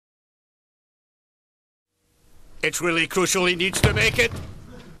It's really crucial he needs to make it.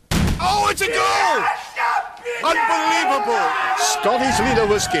 Oh, it's a goal! Unbelievable! Scottish leader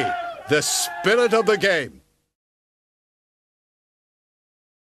whiskey, the spirit of the game.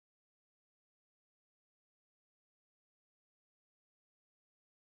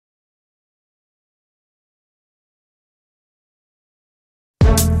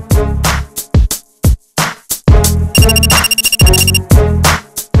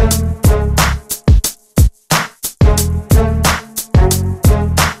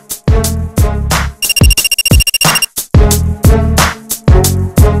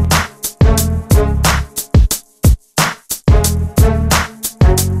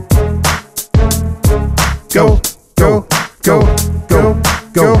 Go, go, go, go,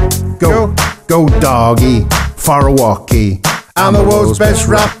 go, go, go, doggy, for a walkie. I'm the world's best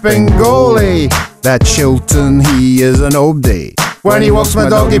rapping goalie. That Chilton, he is an obdy. When he walks my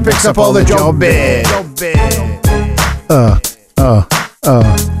dog, he picks up all the job bit.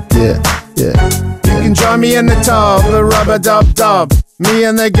 Yeah. You can join me in the tub, the rub-a-dub-dub. Me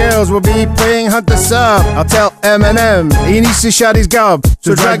and the girls will be playing hunt the sub. I'll tell Eminem he needs to shut his gob.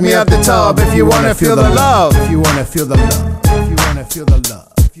 So drag me out the tub if you wanna feel the love. If you wanna feel the love. If you wanna feel the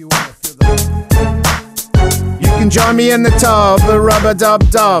love. If you wanna feel the love. You can join me in the tub, the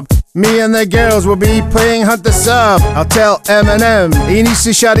rub-a-dub-dub. Me and the girls will be playing hunt the sub. I'll tell Eminem he needs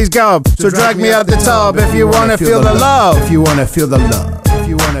to shut his gob. So drag me out the tub if you wanna feel the love. If you wanna feel the love. If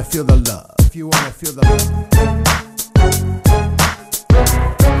you wanna feel the love. If you wanna feel the love.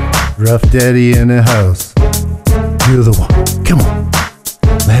 Rough Daddy in the house. You're the one. Come on.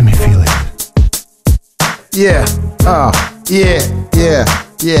 Let me feel it. Yeah. Yeah.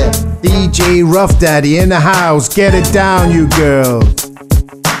 DJ Rough Daddy in the house. Get it down, you girls.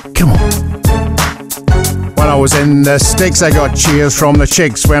 Come on. When I was in the sticks, I got cheers from the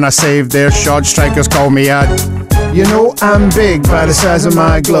chicks. When I saved their shot, strikers called me out. You know I'm big by the size of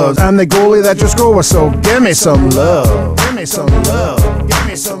my gloves. I'm the goalie that just scores, so give me some love. Give me some love. Give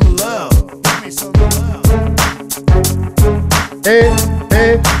me some love. Give me some love. Hey.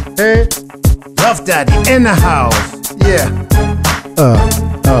 Rough Daddy in the house. Yeah.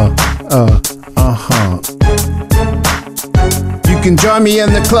 You can join me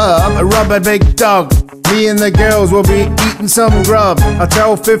in the club, a rubber big dog. Me and the girls will be eating some grub. I'll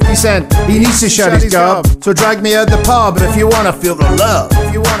tell 50 Cent he needs to shut his gob. So drag me at the pub if you wanna feel the love.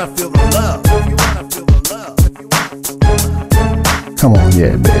 If you wanna feel the love. If you wanna feel the love. If you wanna feel the love. Come on,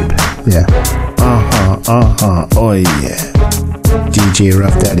 yeah, babe. Yeah. Oh yeah. DJ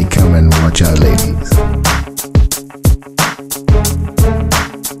Rough Daddy, come and watch out, ladies.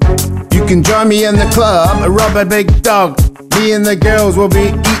 You can join me in the club, a rubber big dog. Me and the girls will be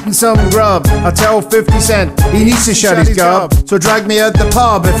eating some grub. I'll tell 50 Cent he needs to shut his gob. So drag me at the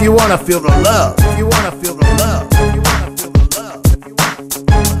pub if you wanna feel the love. If you wanna feel the love. If you wanna feel the love. If you wanna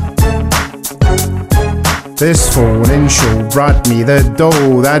feel the love. This phone-in show brought me the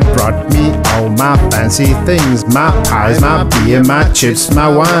dough that brought me all my fancy things. My pies, my beer, my chips, my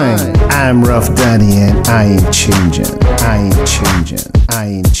wine. I'm Rough Daddy and I ain't changing. I ain't changing. I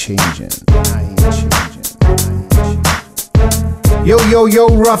ain't changing. I ain't changing. Yo,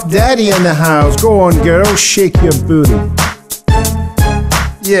 Rough Daddy in the house. Go on, girl, shake your booty.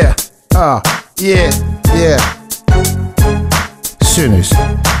 Yeah, yeah. Soonest,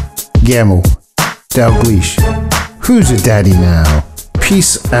 Gamble, Dalglish. Who's a daddy now?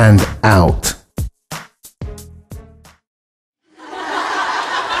 Peace and out.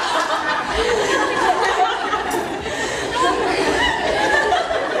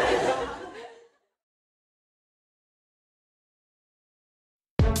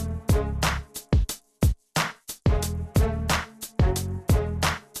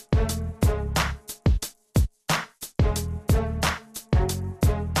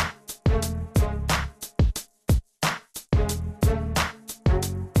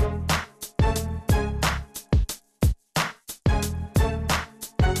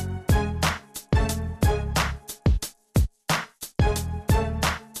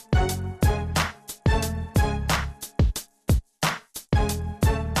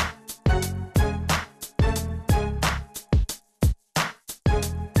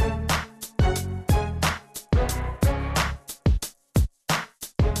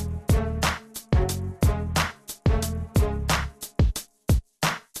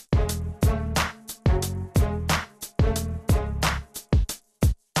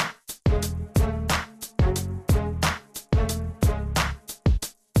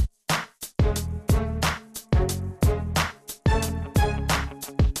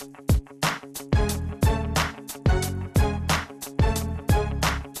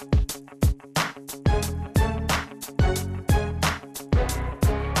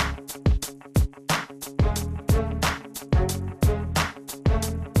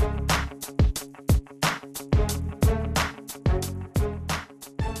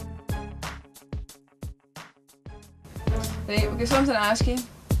 Right, we've got something to ask you.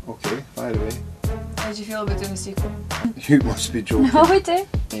 Okay, fire away. How did you feel about doing the sequel? You must be joking. No, we do.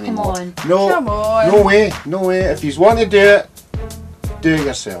 Come on. No, Come on. no way, no way. If you want to do it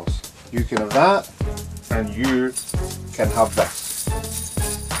yourselves. You can have that, and you can have this.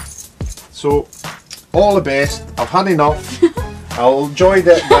 So, all the best. I've had enough. I'll enjoy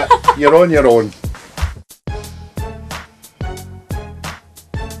it, but you're on your own.